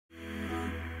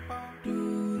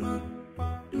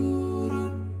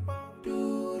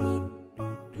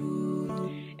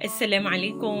Assalamu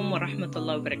alaikum wa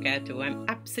rahmatullahi wa barakatuh. I'm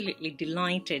absolutely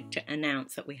delighted to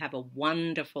announce that we have a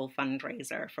wonderful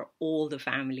fundraiser for all the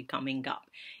family coming up.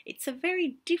 It's a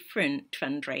very different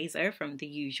fundraiser from the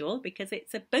usual because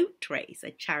it's a boat race, a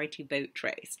charity boat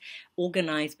race,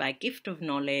 organized by Gift of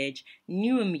Knowledge,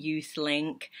 Newham Youth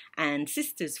Link and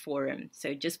Sisters Forum.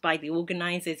 So just by the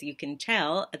organizers you can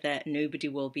tell that nobody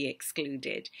will be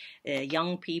excluded.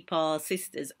 Young people,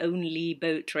 sisters only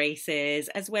boat races,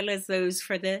 as well as those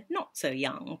for the not so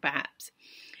young perhaps.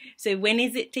 So when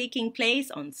is it taking place?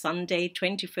 On Sunday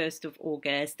 21st of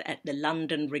August at the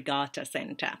London Regatta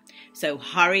Centre. So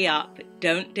hurry up,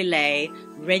 don't delay,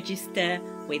 register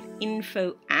with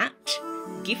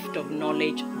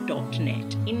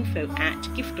info@giftofknowledge.net,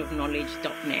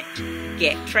 info@giftofknowledge.net.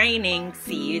 Get training,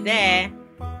 see you there.